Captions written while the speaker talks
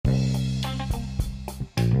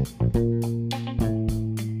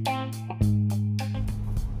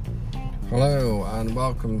Hello and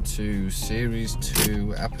welcome to Series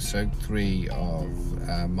 2, Episode 3 of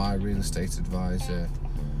My Real Estate Advisor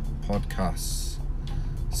podcasts.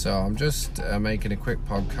 So I'm just making a quick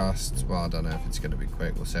podcast. Well, I don't know if it's going to be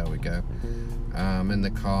quick. We'll see how we go. I'm in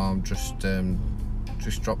the car. I'm just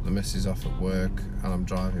dropped the missus off at work and I'm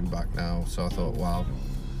driving back now. So I thought, well,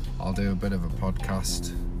 I'll do a bit of a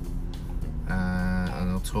podcast and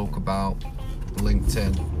I'll talk about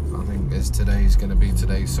LinkedIn. I think is going to be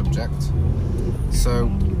today's subject.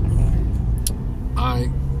 So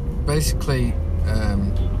I basically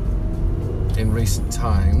in recent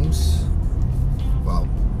times, well,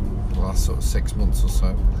 the last sort of 6 months or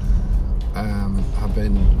so, have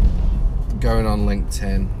been going on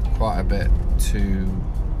LinkedIn quite a bit to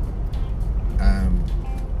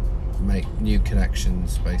make new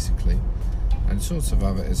connections, basically, and sort of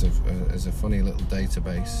have it as a funny little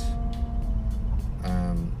database.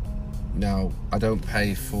 Now, I don't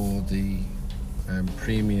pay for the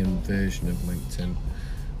premium version of LinkedIn,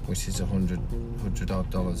 which is $100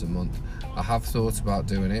 odd a month. I have thought about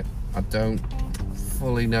doing it. I don't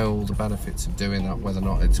fully know all the benefits of doing that, whether or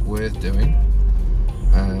not it's worth doing.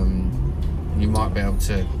 You might be able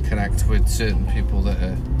to connect with certain people that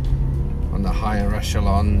are on the higher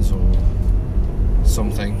echelons or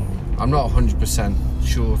something. I'm not 100%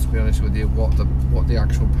 sure, to be honest with you, what the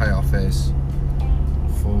actual payoff is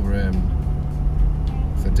for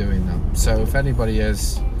doing that. So if anybody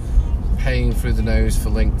is paying through the nose for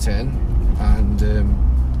LinkedIn and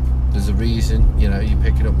there's a reason, you're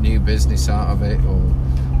picking up new business out of it, or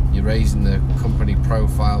you're raising the company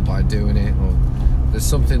profile by doing it, or there's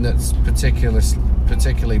something that's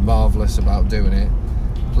particularly marvellous about doing it,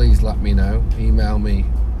 please let me know. Email me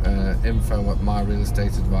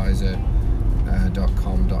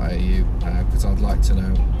info@myrealestateadvisor.com.au because I'd like to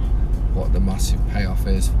know what the massive payoff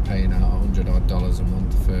is for paying out $100 odd a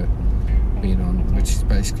month for being on, which is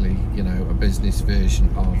basically, a business version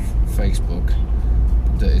of Facebook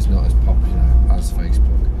that is not as popular as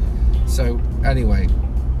Facebook. So anyway,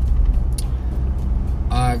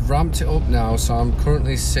 I've ramped it up now, so I'm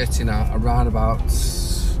currently sitting at around about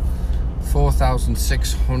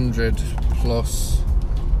 4,600 plus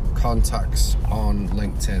contacts on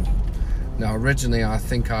LinkedIn. Now, originally, I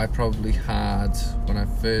think I probably had, when I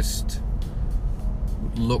first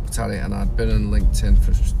looked at it, and I'd been on LinkedIn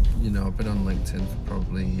for, I've been on LinkedIn for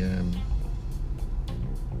probably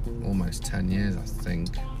almost 10 years, I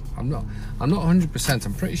think. I'm not 100%.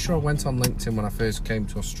 I'm pretty sure I went on LinkedIn when I first came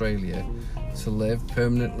to Australia to live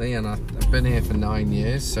permanently, and I've been here for 9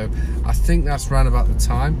 years, so I think that's around about the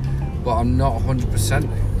time, but I'm not 100%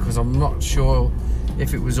 because I'm not sure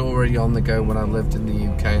if it was already on the go when I lived in the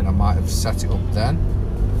UK and I might have set it up then.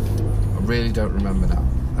 I really don't remember now.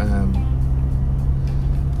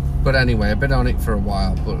 But anyway, I've been on it for a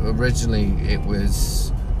while, but originally it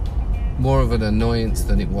was more of an annoyance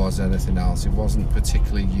than it was anything else. It wasn't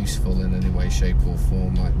particularly useful in any way, shape or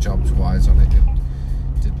form, like jobs-wise on it. It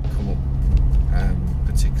didn't come up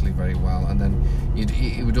particularly very well. And then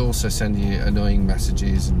it would also send you annoying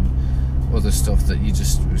messages and other stuff that you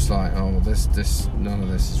just was like, oh, this none of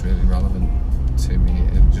this is really relevant to me.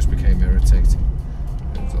 It just became irritating.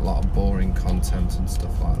 There was a lot of boring content and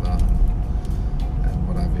stuff like that, and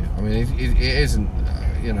what have you. I mean, it isn't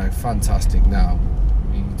fantastic now.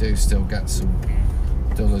 You do still get some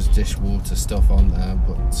Dulles dishwater stuff on there,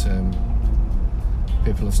 but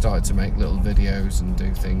people have started to make little videos and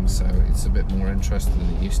do things, so it's a bit more interesting than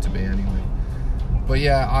it used to be anyway. But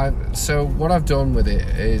yeah, so what I've done with it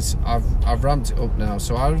is I've ramped it up now.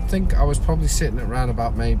 So I would think I was probably sitting at around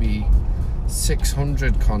about maybe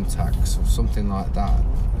 600 contacts or something like that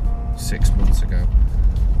 6 months ago.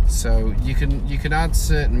 So you can add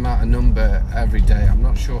certain amount of number every day. I'm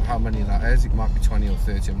not sure how many that is. It might be 20 or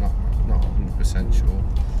 30. I'm not 100% sure.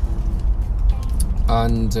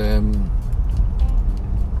 And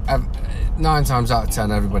 9 times out of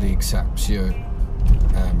 10, everybody accepts your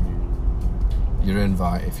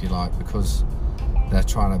invite, if you like, because they're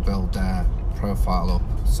trying to build their profile up.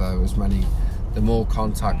 So the more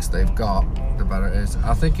contacts they've got, the better it is.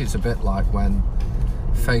 I think it's a bit like when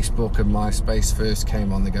Facebook and MySpace first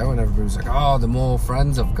came on the go, and everybody was like, oh, the more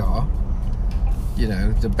friends I've got,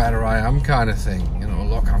 the better I am, kind of thing.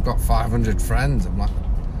 Look, I've got 500 friends. I'm like,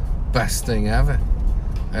 best thing ever.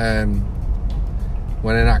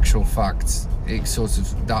 When in actual fact, it sort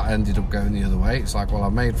of, that ended up going the other way. It's like, well,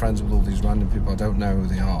 I've made friends with all these random people, I don't know who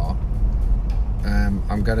they are.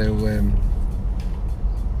 I'm going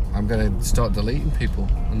to start deleting people,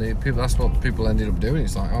 and that's what people ended up doing.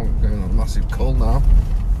 It's like, oh, I'm going on a massive cull now,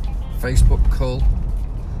 Facebook cull,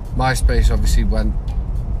 MySpace obviously went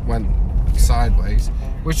sideways,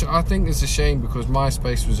 which I think is a shame, because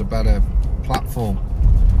MySpace was a better platform.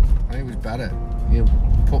 I think it was better. You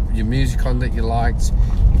put your music on that you liked.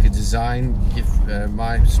 You could design your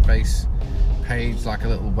MySpace page like a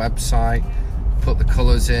little website, put the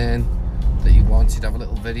colours in that you wanted, have a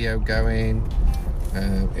little video going.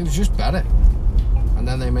 It was just better. And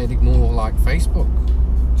then they made it more like Facebook,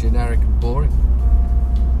 generic and boring.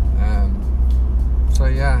 So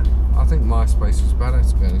yeah, I think MySpace was better,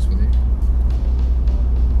 to be honest with you.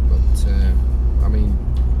 But I mean,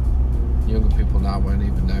 younger people now won't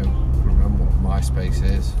even remember what MySpace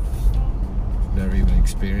is. Never even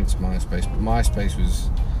experienced MySpace. But MySpace was,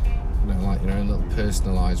 you know, like your own little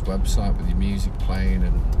personalised website with your music playing,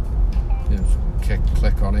 and you know,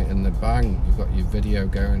 click on it and then bang, you've got your video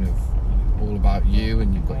going of all about you,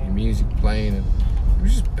 and you've got your music playing, and it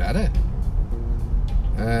was just better.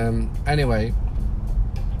 Anyway,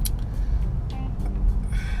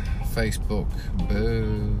 Facebook,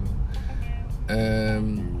 boo.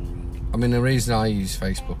 I mean, the reason I use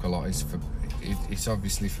Facebook a lot is it's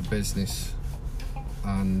obviously for business,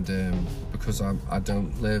 and because I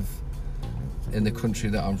don't live in the country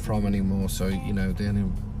that I'm from anymore, so you know, the only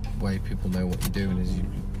way people know what you're doing is you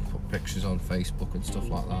put pictures on Facebook and stuff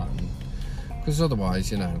like that. Because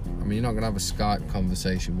otherwise, you know, I mean, you're not going to have a Skype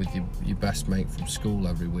conversation with your best mate from school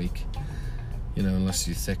every week, you know, unless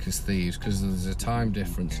you're thick as thieves, because there's a time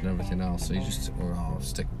difference and everything else. So you just, I'll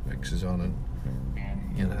stick pictures on and,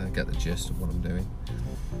 you know, get the gist of what I'm doing.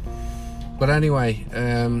 But anyway,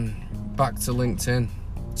 back to LinkedIn.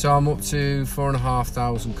 So I'm up to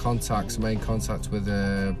 4,500 contacts, main contacts with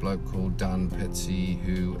a bloke called Dan Pitsey,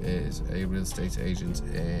 who is a real estate agent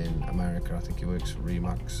in America. I think he works for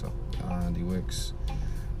Remax, and he works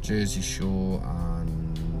Jersey Shore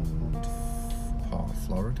and part of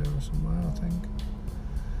Florida or somewhere, I think.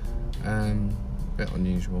 Bit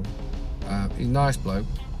unusual. He's a nice bloke.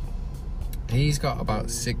 He's got about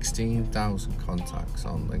 16,000 contacts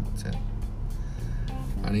on LinkedIn.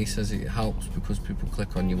 And he says it helps because people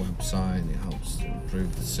click on your website, and it helps to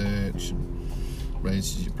improve the search and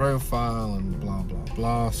raises your profile and blah blah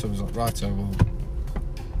blah. So I was like, right, we'll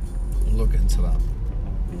look into that.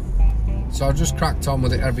 So I just cracked on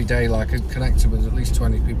with it every day, like I connected with at least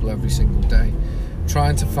 20 people every single day,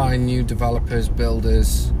 trying to find new developers,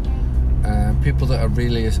 builders, people that are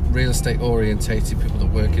really real estate orientated, people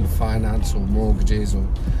that work in finance or mortgages or,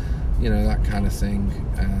 you know, that kind of thing,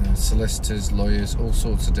 solicitors, lawyers, all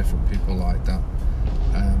sorts of different people like that.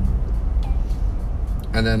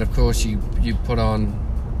 And then of course you put on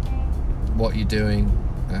what you're doing,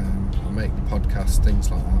 and make the podcast,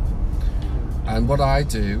 things like that. And what I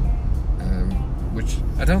do, which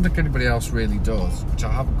I don't think anybody else really does, which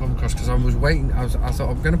I haven't come across, because I was waiting, I thought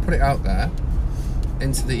I'm going to put it out there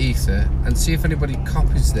into the ether and see if anybody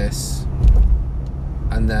copies this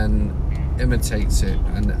and then imitates it,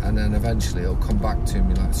 and then eventually it'll come back to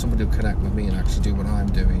me, like somebody will connect with me and actually do what I'm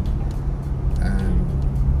doing.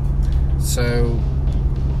 So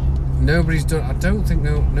nobody's done, I don't think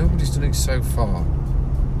nobody's done it so far.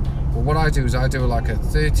 But what I do is I do like a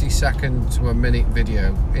 30-second to a minute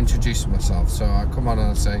video introducing myself. So I come on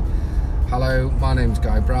and I say, hello, my name's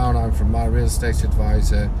Guy Brown, I'm from My Real Estate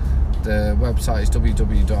Advisor. The website is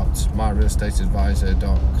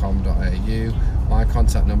www.myrealestateadvisor.com.au. My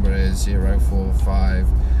contact number is 045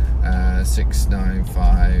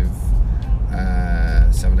 695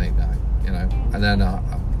 789, you know. And then I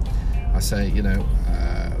say, you know,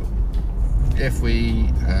 if we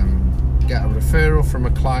get a referral from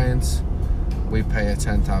a client, we pay a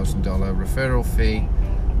 $10,000 referral fee,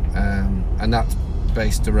 and that's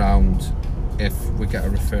based around if we get a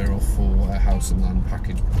referral for a house and land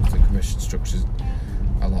package, because the commission structure is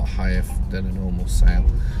a lot higher than a normal sale.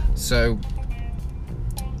 So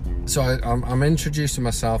I'm introducing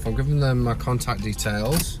myself, I'm giving them my contact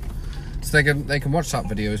details, so they can watch that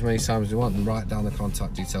video as many times as they want and write down the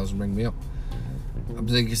contact details and ring me up.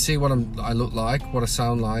 They can see what I look like, what I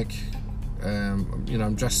sound like. You know,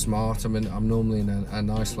 I'm dressed smart. I'm normally in a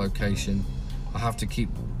nice location. I have to keep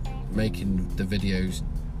making the videos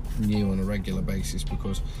new on a regular basis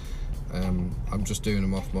because I'm just doing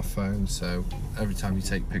them off my phone. So every time you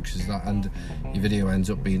take pictures of that, and your video ends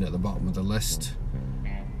up being at the bottom of the list,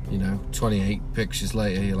 you know, 28 pictures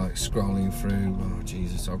later, you're like scrolling through. Oh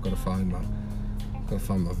Jesus, I've got to find my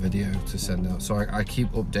video to send out. So I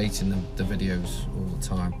keep updating the videos all the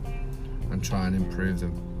time and try and improve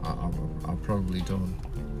them. I've probably done,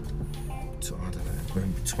 I don't know,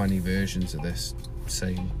 20 versions of this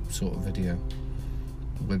same sort of video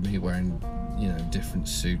with me wearing, you know, different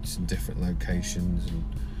suits and different locations, and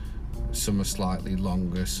some are slightly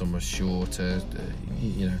longer, some are shorter.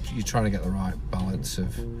 You know, you're trying to get the right balance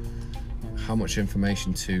of how much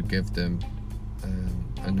information to give them,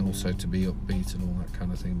 and also to be upbeat and all that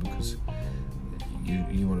kind of thing, because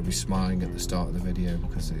you want to be smiling at the start of the video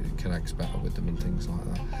because it connects better with them and things like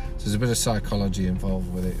that. So there's a bit of psychology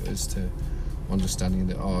involved with it, as to understanding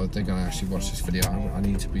that, oh, they're going to actually watch this video, I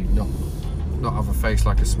need to be not have a face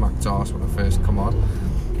like a smacked arse when I first come on.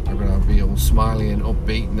 I'm going to be all smiley and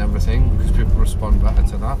upbeat and everything, because people respond better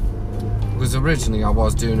to that. Because originally I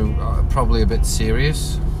was doing probably a bit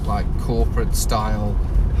serious, like corporate style,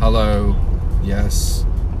 hello, yes,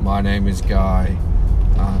 my name is Guy,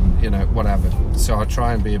 and you know, whatever. So I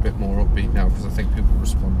try and be a bit more upbeat now, because I think people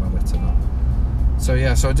respond better to that. So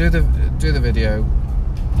yeah, so I do the video,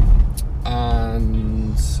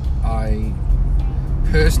 and I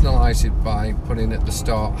personalise it by putting at the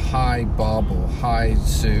start, hi Bob, or hi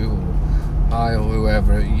Sue, or hi, or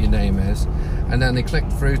whoever your name is, and then they click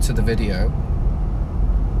through to the video,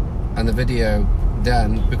 and the video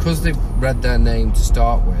then, because they've read their name to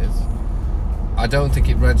start with, I don't think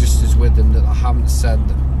it registers with them that I haven't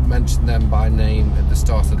mentioned them by name at the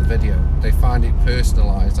start of the video. They find it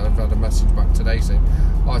personalised. I've had a message back today saying,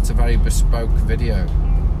 oh, it's a very bespoke video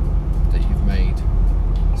that you've made.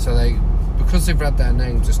 So because they've read their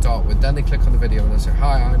name to start with, then they click on the video and they say,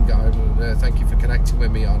 hi, I'm Guy, thank you for connecting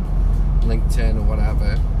with me on LinkedIn or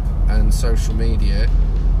whatever, and social media.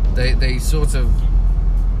 They sort of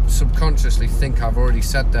subconsciously think I've already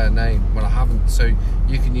said their name when I haven't. So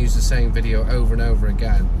you can use the same video over and over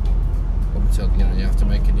again until, you know, you have to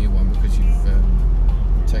make a new one because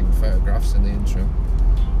you've taken photographs in the interim.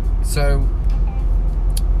 So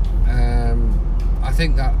I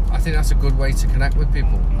think that's a good way to connect with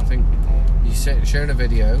people. I think you sharing a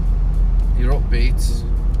video, you're upbeat,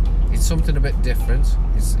 it's something a bit different.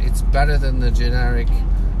 It's better than the generic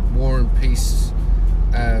War and Peace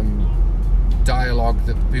dialogue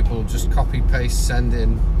that people just copy paste, send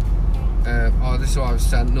in. Oh, this is what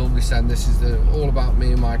I would normally send. This is all about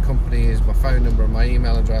me and my company. Is my phone number and my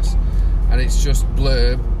email address, and it's just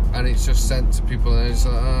blurb, and it's just sent to people, and it's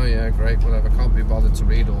like, oh yeah, great, whatever. Can't be bothered to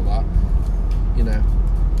read all that, you know.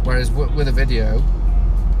 Whereas with a video,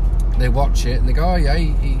 they watch it and they go, oh yeah,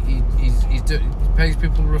 he pays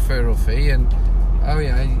people a referral fee, and oh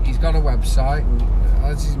yeah, he's got a website, and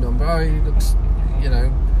that's his number. Oh, he looks, you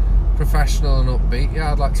know, professional and upbeat.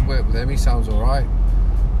 Yeah, I'd like to work with him. He sounds all right.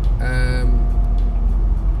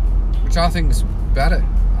 Which I think is better.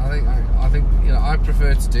 I think you know, I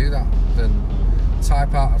prefer to do that than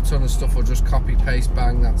type out a ton of stuff or just copy paste,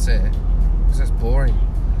 bang, that's it, because that's boring.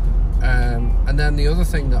 And then the other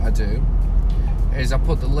thing that I do is I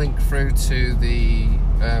put the link through to the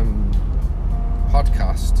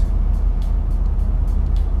podcast,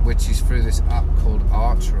 which is through this app called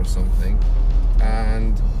Archer or something,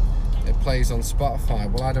 and it plays on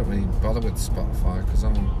Spotify. Well, I don't really bother with Spotify because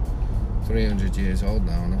I'm 300 years old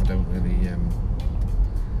now, and I don't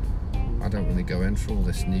really go in for all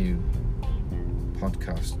this new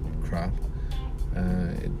podcast crap.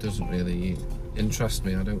 It doesn't really interest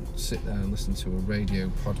me. I don't sit there and listen to a radio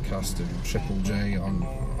podcast of Triple J on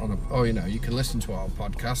a. Oh, you know, you can listen to our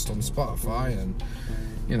podcast on Spotify, and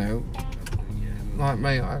you know, like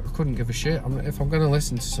me, I couldn't give a shit. If I'm going to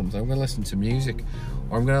listen to something, I'm going to listen to music,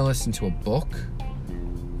 or I'm going to listen to a book.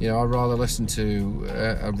 You know, I'd rather listen to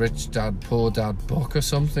a Rich Dad Poor Dad book or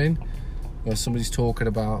something, where somebody's talking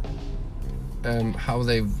about how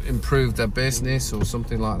they've improved their business or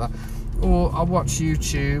something like that. Or I'll watch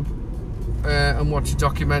YouTube and watch a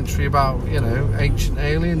documentary about, you know, ancient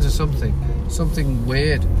aliens or something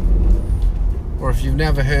weird. Or if you've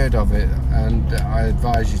never heard of it, and I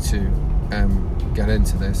advise you to get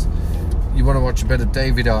into this, you want to watch a bit of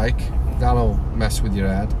David Icke, that'll mess with your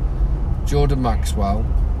head. Jordan Maxwell,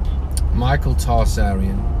 Michael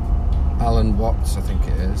Tarsarian, Alan Watts, I think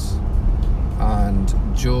it is, and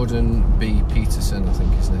Jordan B. Peterson, I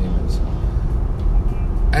think his name is.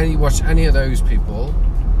 Watch any of those people,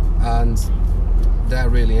 and they're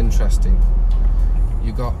really interesting.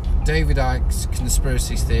 You've got David Icke's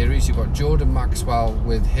conspiracy theories, you've got Jordan Maxwell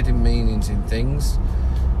with hidden meanings in things.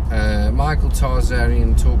 Michael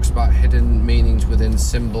Tarsarian talks about hidden meanings within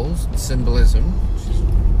symbols, symbolism,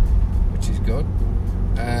 which is good.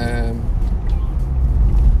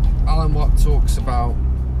 Alan Watt talks about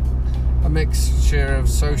a mixture of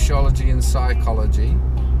sociology and psychology.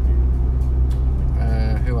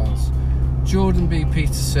 Who else? Jordan B.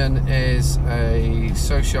 Peterson is a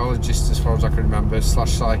sociologist, as far as I can remember, /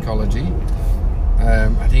 psychology,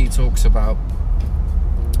 and he talks about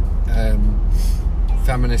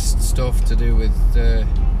feminist stuff to do with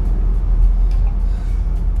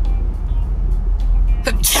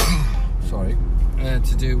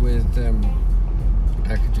do with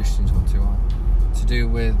air conditioning's gone too hot. To do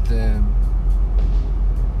with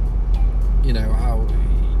you know, how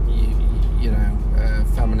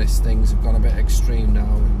feminist things have gone a bit extreme now,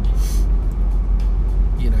 and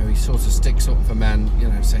you know, he sort of sticks up for men, you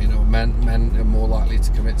know, saying, oh, men are more likely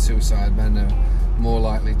to commit suicide, men are more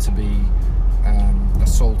likely to be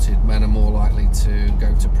assaulted, men are more likely to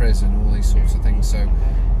go to prison, all these sorts of things. So,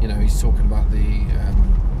 you know, he's talking about the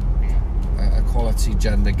equality,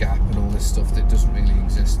 gender gap and all this stuff that doesn't really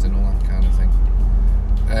exist and all that kind of thing.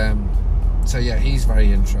 So yeah, he's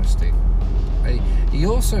very interesting. He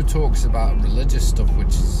also talks about religious stuff, which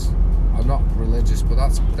is, I'm not religious, but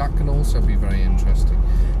that can also be very interesting.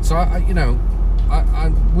 So I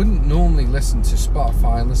wouldn't normally listen to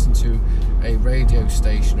Spotify and listen to a radio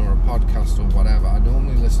station or a podcast or whatever. I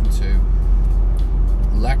normally listen to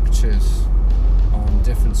lectures on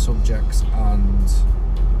different subjects, and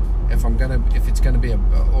if it's gonna be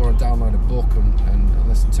or download a book and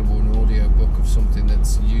listen to an audio book of something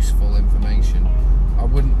that's useful information, I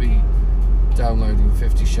wouldn't be downloading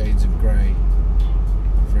 50 Shades of Grey,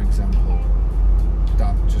 for example.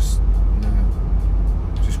 That just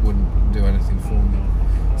wouldn't do anything for me.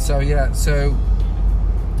 So yeah, so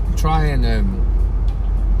try and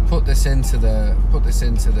put this into the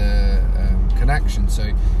connection.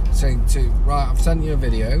 So saying right, I've sent you a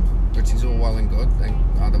video, which is all well and good. Then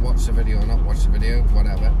either watch the video or not watch the video,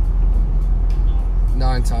 whatever.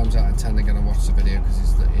 9 times out of 10 they're going to watch the video because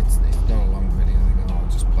it's not a long video. They're going to, I'll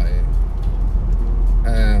just play it.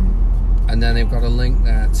 And then they've got a link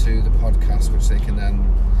there to the podcast, which they can then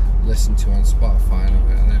listen to on Spotify.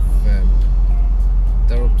 And if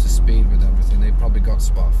they're up to speed with everything, they've probably got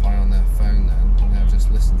Spotify on their phone then, and they'll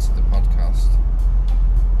just listen to the podcast.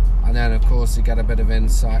 And then, of course, they get a bit of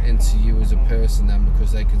insight into you as a person then,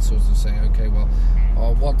 because they can sort of say, okay, well,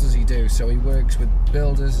 what does he do? So he works with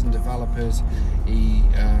builders and developers. He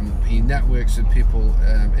networks with people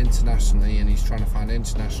internationally, and he's trying to find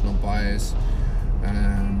international buyers.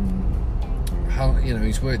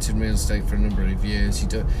 He's worked in real estate for a number of years.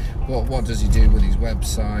 What does he do with his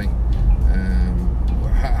website?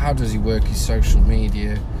 How does he work his social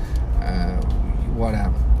media?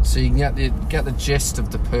 Whatever. So you can get the gist of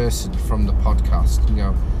the person from the podcast and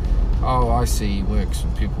go, oh, I see, he works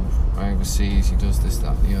with people overseas, he does this,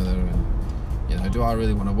 that and the other, and you know, do I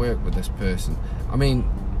really want to work with this person? I mean,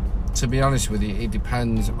 to be honest with you, it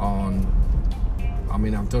depends on, I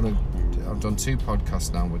mean, I've done 2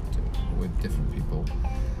 podcasts now with different people,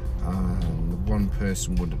 and one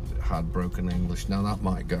person would have had broken English. Now that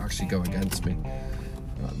might actually go against me.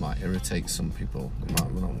 That might irritate some people. They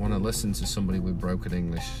might not want to listen to somebody with broken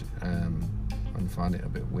English and find it a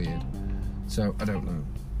bit weird. So I don't know.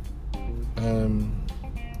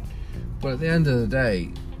 But at the end of the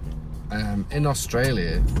day, in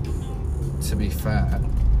Australia, to be fair,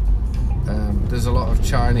 there's a lot of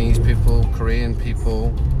Chinese people, Korean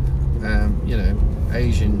people,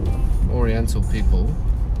 Asian, Oriental people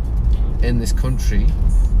in this country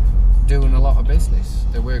doing a lot of business.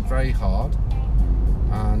 They work very hard.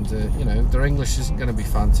 And their English isn't going to be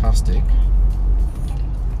fantastic,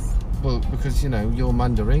 but because your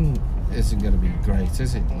Mandarin isn't going to be great,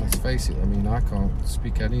 is it? Let's face it. I mean, I can't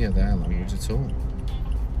speak any of their language at all.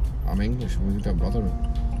 I'm English, and we don't bother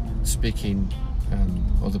speaking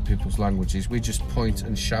other people's languages. We just point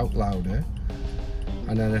and shout louder,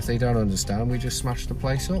 and then if they don't understand, we just smash the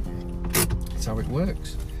place up. That's how it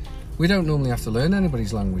works. We don't normally have to learn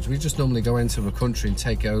anybody's language. We just normally go into a country and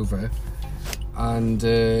take over. And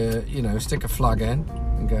stick a flag in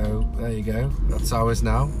and go, there you go, that's ours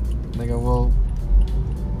now. And they go, well,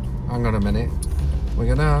 hang on a minute. We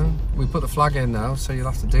go, no, we put the flag in now, so you'll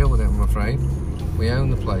have to deal with it, I'm afraid. We own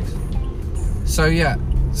the place. So yeah,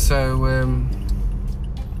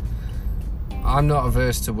 I'm not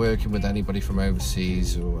averse to working with anybody from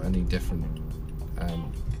overseas or any different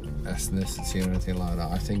ethnicity or anything like that.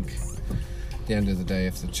 I think at the end of the day,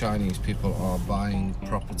 if the Chinese people are buying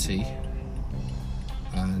property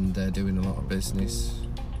and they're doing a lot of business,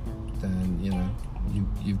 then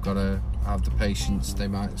you've got to have the patience. They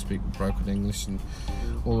might speak broken English and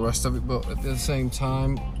all the rest of it, but at the same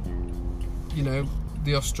time,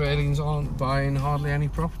 the Australians aren't buying hardly any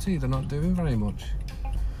property. They're not doing very much.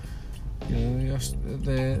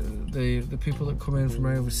 The people that come in from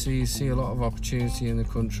overseas see a lot of opportunity in the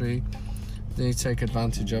country. They take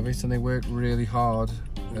advantage of it and they work really hard.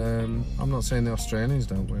 I'm not saying the Australians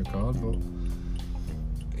don't work hard, but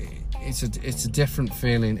it's a different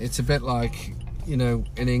feeling. It's a bit like in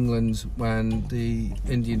England when the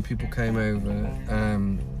Indian people came over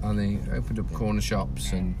and they opened up corner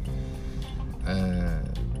shops and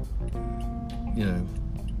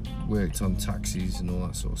worked on taxis and all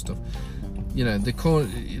that sort of stuff. You know, the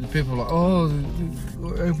people are like, oh,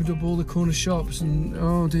 they've opened up all the corner shops, and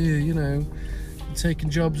oh dear, you know, taking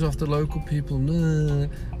jobs off the local people. Nah.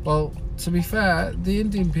 Well, to be fair, the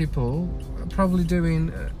Indian people are probably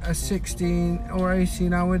doing a 16 or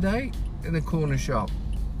 18 hour day in a corner shop.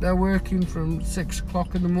 They're working from 6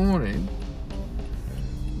 o'clock in the morning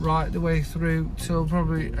right the way through till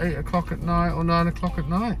probably 8 o'clock at night or 9 o'clock at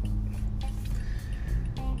night.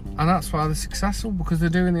 And that's why they're successful, because they're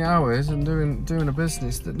doing the hours and doing a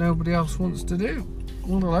business that nobody else wants to do.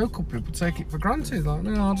 All the local people take it for granted. Like,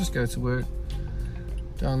 no, I'll just go to work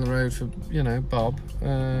down the road for, you know, Bob. You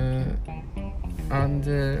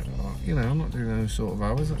know, I'm not doing those sort of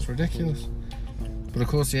hours. That's ridiculous. But of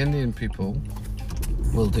course, the Indian people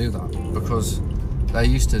will do that because they're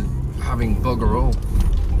used to having bugger all.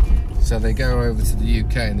 So they go over to the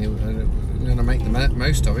UK and they're going to make the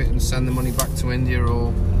most of it and send the money back to India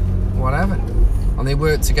or whatever. And they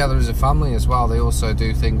work together as a family as well. They also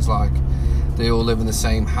do things like they all live in the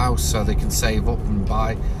same house so they can save up and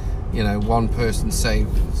buy. You know, one person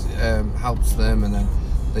helps them, and then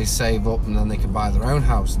they save up, and then they can buy their own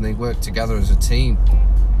house, and they work together as a team.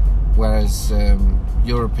 Whereas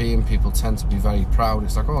European people tend to be very proud.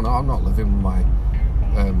 It's like, oh no, I'm not living with my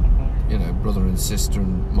you know, brother and sister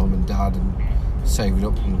and mum and dad and saving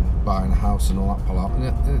up and buying a house and all that pull out. And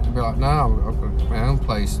it'd be like, no, I've got my own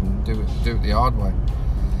place and do it the hard way,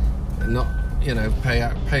 and not, you know,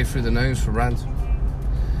 pay through the nose for rent.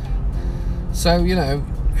 So, you know,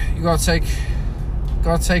 you got to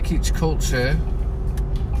take each culture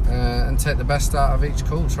and take the best out of each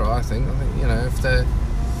culture. I think, you know,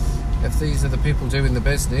 if these are the people doing the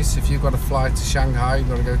business, if you've got to fly to Shanghai, you've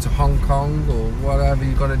got to go to Hong Kong or whatever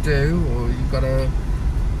you've got to do, or you've got to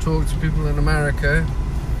talk to people in America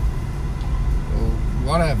or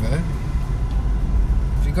whatever.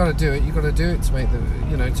 If you've got to do it, you've got to do it to make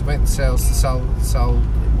the sales, to sell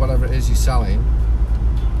whatever it is you're selling.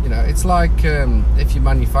 You know, it's like if you're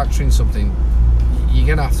manufacturing something, you're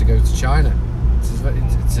gonna have to go to China.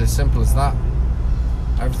 It's as simple as that.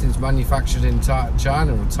 Everything's manufactured in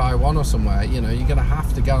China or Taiwan or somewhere. You know, you're gonna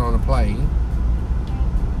have to get on a plane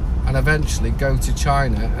and eventually go to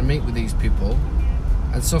China and meet with these people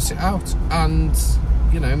and suss it out, and,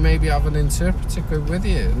 you know, maybe have an interpreter with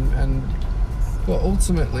you, but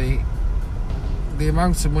ultimately the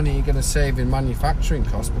amount of money you're going to save in manufacturing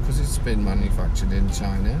costs, because it's been manufactured in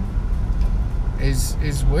China, is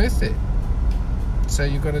worth it. So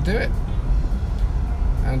you've got to do it.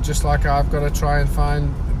 And just like I've got to try and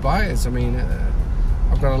find buyers. I mean,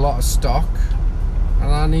 I've got a lot of stock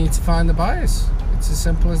and I need to find the buyers. It's as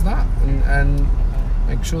simple as that, and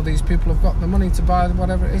make sure these people have got the money to buy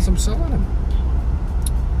whatever it is I'm selling them.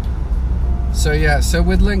 So yeah, so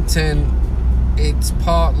with LinkedIn, it's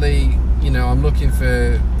partly, you know, I'm looking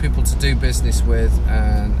for people to do business with,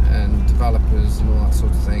 and developers and all that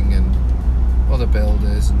sort of thing, and other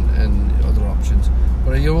builders and other options.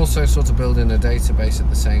 But you're also sort of building a database at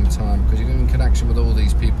the same time, because you're in connection with all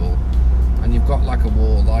these people, and you've got like a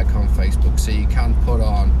wall, like on Facebook, so you can put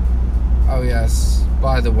on, oh yes,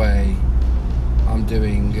 by the way, I'm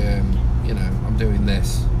doing, you know, I'm doing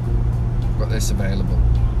this, I've got this available,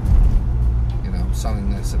 you know, I'm selling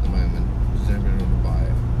this at the moment, does anybody want to buy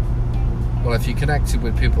it? Well, if you're connected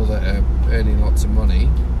with people that are earning lots of money,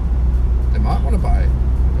 they might want to buy it.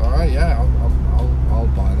 Alright, yeah, I'll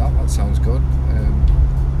buy that, that sounds good.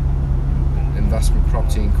 Investment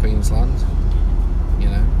property in Queensland, you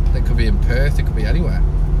know, it could be in Perth, it could be anywhere,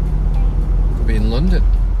 it could be in London.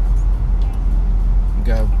 And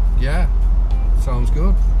go, yeah, sounds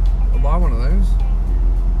good, I'll buy one of those.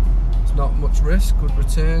 It's not much risk, good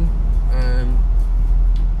return.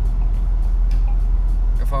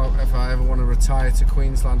 If I ever want to retire to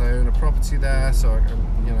Queensland, I own a property there, so I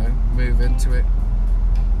can, you know, move into it,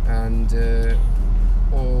 and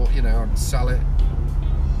or, you know, I can sell it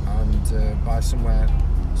and buy somewhere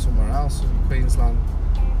else in Queensland.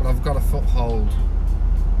 But I've got a foothold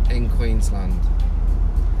in Queensland,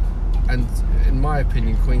 and in my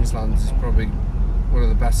opinion, Queensland is probably one of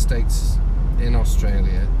the best states in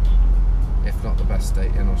Australia, if not the best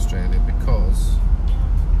state in Australia, because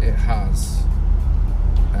it has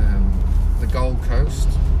the Gold Coast,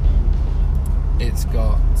 it's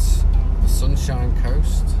got the Sunshine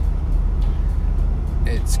Coast,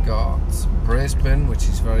 it's got Brisbane, which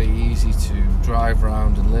is very easy to drive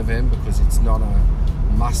around and live in, because it's not a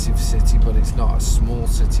massive city, but it's not a small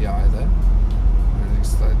city either. And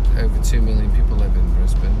it's like over 2 million people live in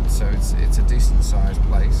Brisbane, so it's a decent sized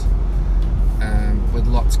place, with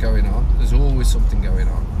lots going on. There's always something going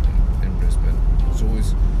on in Brisbane. There's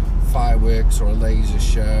always fireworks fireworks or a laser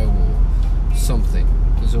show or something.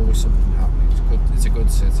 There's always something happening. It's a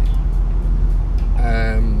good city.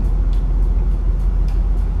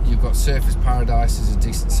 You've got Surfers Paradise is a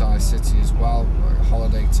decent sized city as well, like a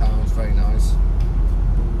holiday town, it's very nice.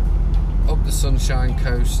 Up the Sunshine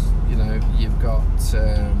Coast, you know, you've got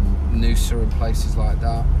Noosa and places like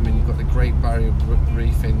that. I mean, you've got the Great Barrier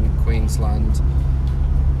Reef in Queensland.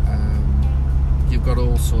 You've got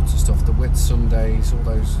all sorts of stuff. The Whitsundays, all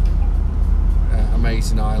those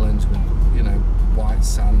amazing islands with, you know, white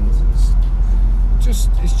sand.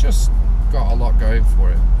 It's just got a lot going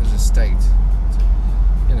for it as a state.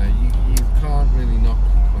 You know, you can't really knock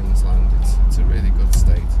Queensland. It's a really good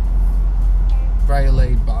state. Very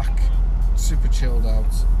laid back, super chilled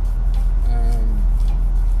out.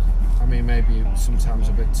 I mean, maybe sometimes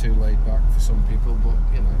a bit too laid back for some people, but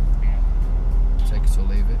you know, take it or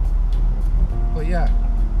leave it. But yeah,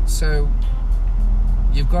 so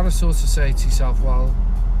you've got to sort of say to yourself, well,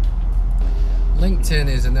 LinkedIn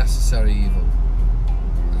is a necessary evil.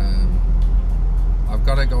 I've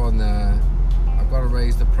got to go on there. I've got to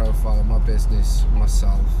raise the profile of my business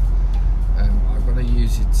myself. I've got to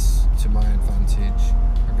use it to my advantage.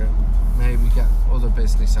 I've got to maybe get other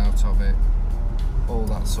business out of it, all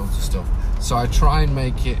that sort of stuff. So I try and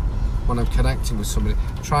make it, when I'm connecting with somebody,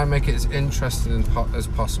 try and make it as interesting as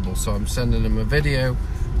possible. So I'm sending them a video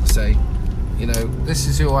to say, you know, this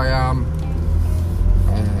is who I am.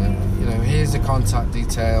 You know, here's the contact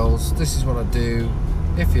details. This is what I do.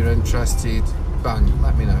 If you're interested, bang,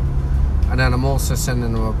 let me know. And then I'm also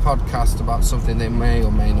sending them a podcast about something they may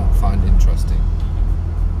or may not find interesting.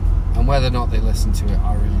 And whether or not they listen to it,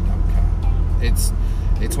 I really don't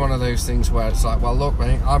care. It's one of those things where it's like, well, look,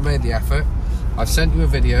 mate, I've made the effort. I've sent you a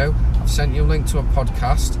video. I've sent you a link to a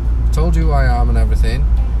podcast. I've told you who I am and everything.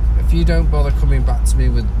 If you don't bother coming back to me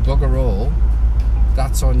with bugger all,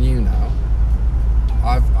 that's on you now.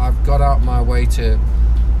 I've got out my way to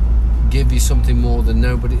give you something more than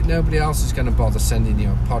nobody else is going to bother sending you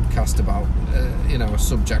a podcast about you know, a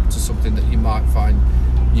subject or something that you might find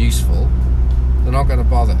useful. They're not going to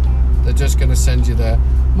bother. They're just going to send you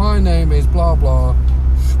my name is blah blah,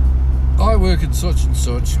 I work in such and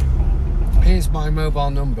such, here's my mobile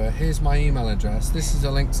number, here's my email address, this is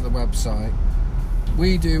a link to the website,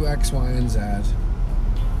 we do X, Y and Z.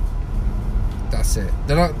 That's it.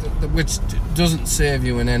 They're not, which doesn't serve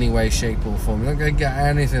you in any way, shape or form. You're not going to get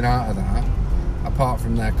anything out of that apart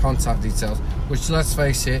from their contact details, which, let's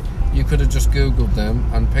face it, you could have just Googled them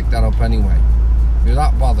and picked that up anyway. If you're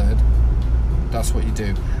that bothered, that's what you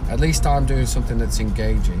do. At least I'm doing something that's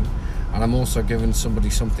engaging, and I'm also giving somebody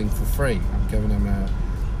something for free. I'm giving them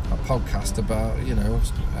a podcast about, you know,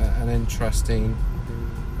 an interesting,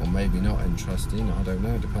 or maybe not interesting, I don't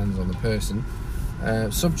know, depends on the person,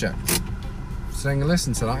 subject. Saying,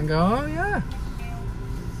 listen to that and go, oh yeah,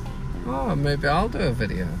 oh, maybe I'll do a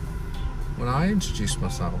video when I introduce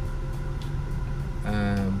myself.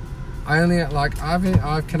 I only, like,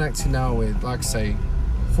 I've connected now with, like I say,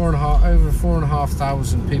 over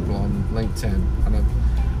 4,500 people on LinkedIn, and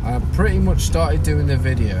I pretty much started doing the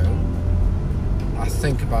video, I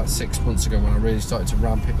think about 6 months ago, when I really started to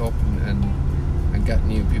ramp it up and get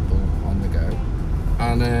new people on the go.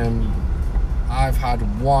 And I've had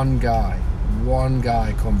one guy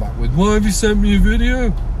come back with, why have you sent me a video?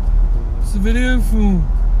 What's the video for?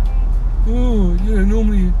 Oh, you know,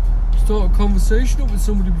 normally start a conversation up with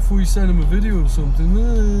somebody before you send them a video or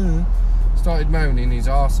something. Started moaning his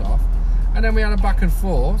arse off, and then we had a back and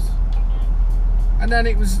forth, and then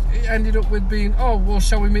it ended up with being, oh, well,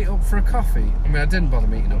 shall we meet up for a coffee? I mean, I didn't bother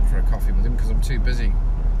meeting up for a coffee with him because I'm too busy,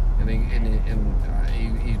 and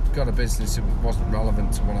he got a business that wasn't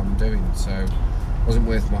relevant to what I'm doing, so it wasn't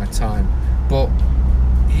worth my time. But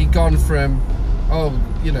he'd gone from, oh,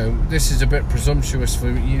 you know, this is a bit presumptuous for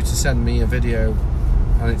you to send me a video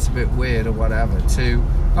and it's a bit weird or whatever, to,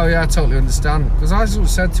 oh yeah, I totally understand. Because I sort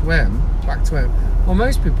of said to him, back to him, well,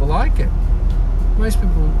 most people like it. Most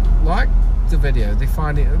people like the video. They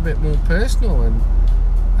find it a bit more personal, and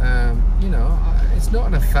you know, it's not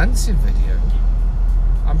an offensive video.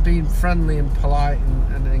 I'm being friendly and polite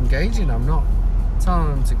and engaging. I'm not telling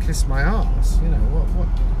them to kiss my arse. You know,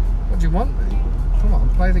 what do you want, mate? Come on,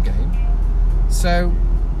 play the game. So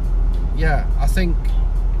yeah, I think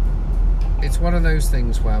it's one of those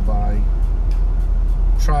things whereby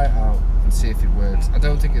try it out and see if it works. I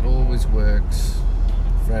don't think it always works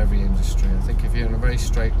for every industry. I think if you're in a very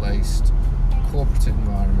straight-laced corporate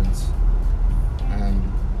environment,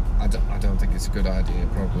 I don't think it's a good idea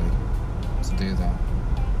probably to do that.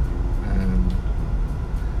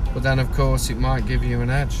 But then of course it might give you an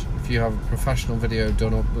edge if you have a professional video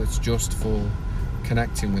done up that's just for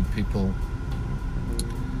connecting with people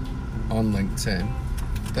on LinkedIn,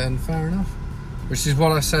 then fair enough. Which is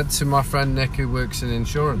what I said to my friend Nick, who works in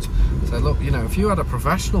insurance. I said, look, if you had a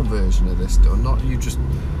professional version of this done, not you just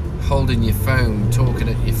holding your phone, talking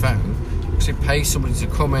at your phone, actually pay somebody to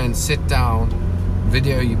come in, sit down,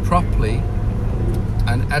 video you properly,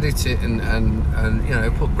 and edit it, and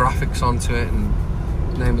put graphics onto it, and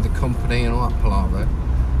name of the company and all that palaver,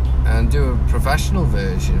 and do a professional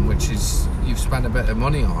version, which is you've spent a bit of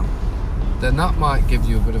money on, then that might give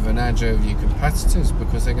you a bit of an edge over your competitors,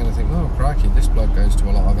 because they're going to think, oh crikey, this bloke goes to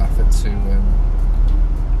a lot of effort to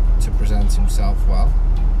present himself well.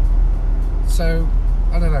 So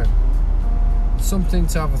I don't know, something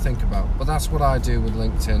to have a think about. But that's what I do with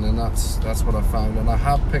LinkedIn, and that's what I found. And I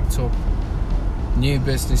have picked up new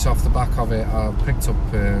business off the back of it. I've picked up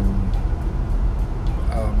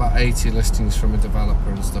about 80 listings from a developer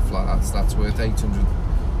and stuff like that. So that's worth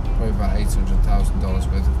probably about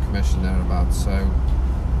 $800,000 worth of commission thereabouts. So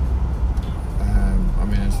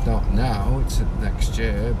it's not now, it's next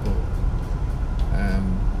year, but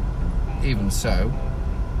even so,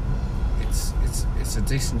 it's a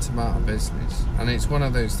decent amount of business. And it's one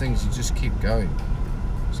of those things, you just keep going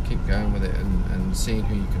with it, and seeing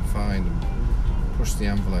who you can find, and push the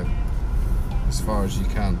envelope as far as you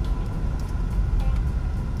can.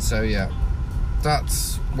 So yeah,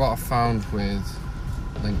 that's what I found with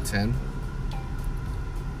LinkedIn.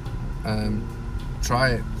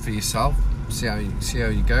 Try it for yourself, see how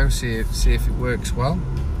you go, see if it works well.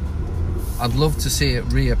 I'd love to see it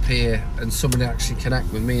reappear and somebody actually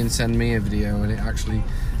connect with me and send me a video, and it actually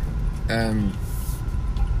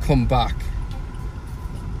come back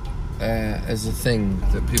as a thing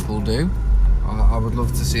that people do. I would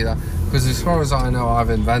love to see that, because as far as I know, I've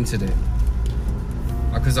invented it,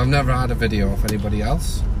 because I've never had a video of anybody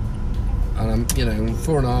else, and I'm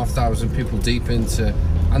 4,500 people deep into,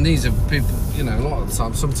 and these are people, a lot of the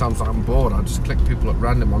time, sometimes I'm bored, I just click people at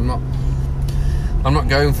random. I'm not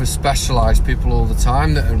going for specialised people all the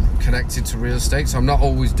time that are connected to real estate, so I'm not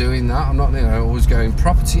always doing that. I'm not always going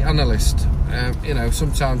property analyst.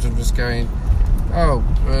 Sometimes I'm just going,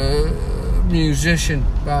 musician,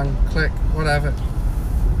 bang, click, whatever.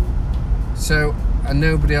 So, and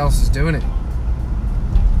nobody else is doing it,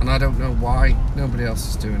 and I don't know why nobody else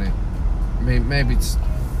is doing it. I mean, maybe it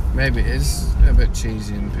is a bit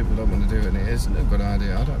cheesy and people don't want to do it, and it isn't a good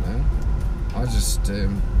idea. I don't know. I just,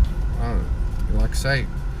 like I say,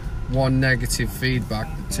 one negative feedback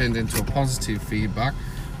that turned into a positive feedback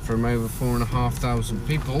from over 4,500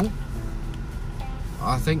 people.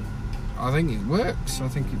 I think it works. I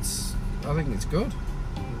think it's good.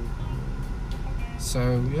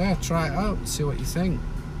 So yeah, try it out, see what you think,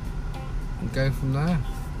 and go from there.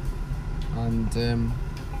 And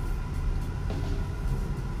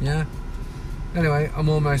yeah. Anyway, I'm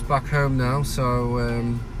almost back home now, so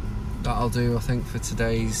that'll do, I think, for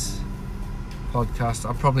today's podcast.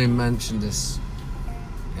 I probably mentioned this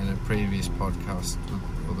in a previous podcast with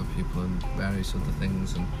other people and various other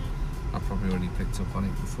things, and I probably already picked up on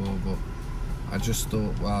it before, but I just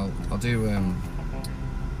thought, well, I'll do an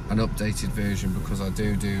updated version, because I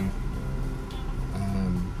do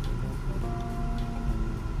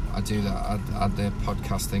that. Add the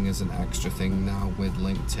podcast thing as an extra thing now with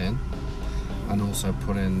LinkedIn, and also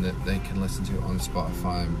put in that they can listen to it on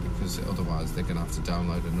Spotify, because otherwise they're going to have to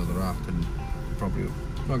download another app, and probably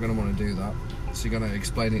not going to want to do that. So you're going to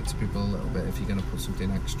explain it to people a little bit if you're going to put something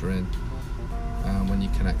extra in when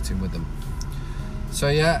you're connecting with them. So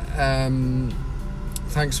yeah,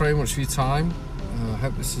 thanks very much for your time. I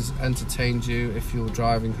hope this has entertained you. If you're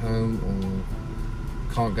driving home or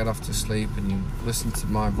can't get off to sleep, and you listen to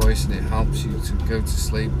my voice and it helps you to go to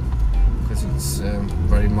sleep, because it's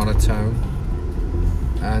very monotone.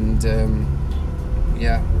 And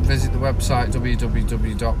yeah, visit the website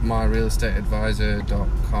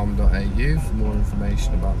www.myrealestateadvisor.com.au for more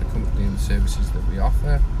information about the company and the services that we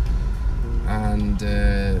offer. And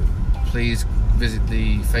please visit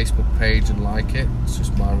the Facebook page and like it. It's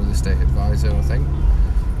just My Real Estate Advisor, I think.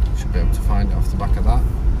 You should be able to find it off the back of that.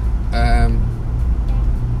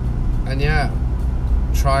 And yeah,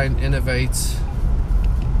 try and innovate,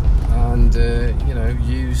 and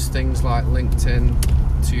use things like LinkedIn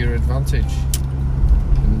to your advantage,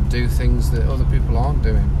 and do things that other people aren't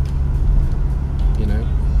doing.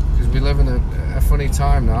 Because we live in a funny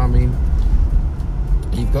time now. I mean,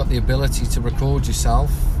 you've got the ability to record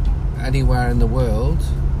yourself anywhere in the world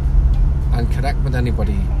and connect with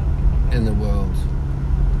anybody in the world,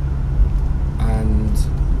 and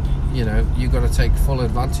you've got to take full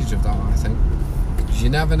advantage of that, I think, because you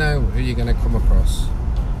never know who you're going to come across.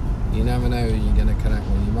 You never know who you're going to connect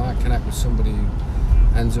with. You might connect with somebody who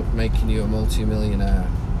ends up making you a multi-millionaire.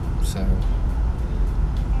 So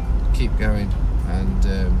going and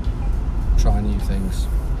try new things.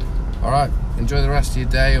 Alright, enjoy the rest of your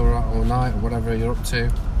day or night or whatever you're up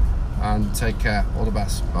to, and take care. All the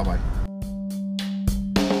best. Bye bye.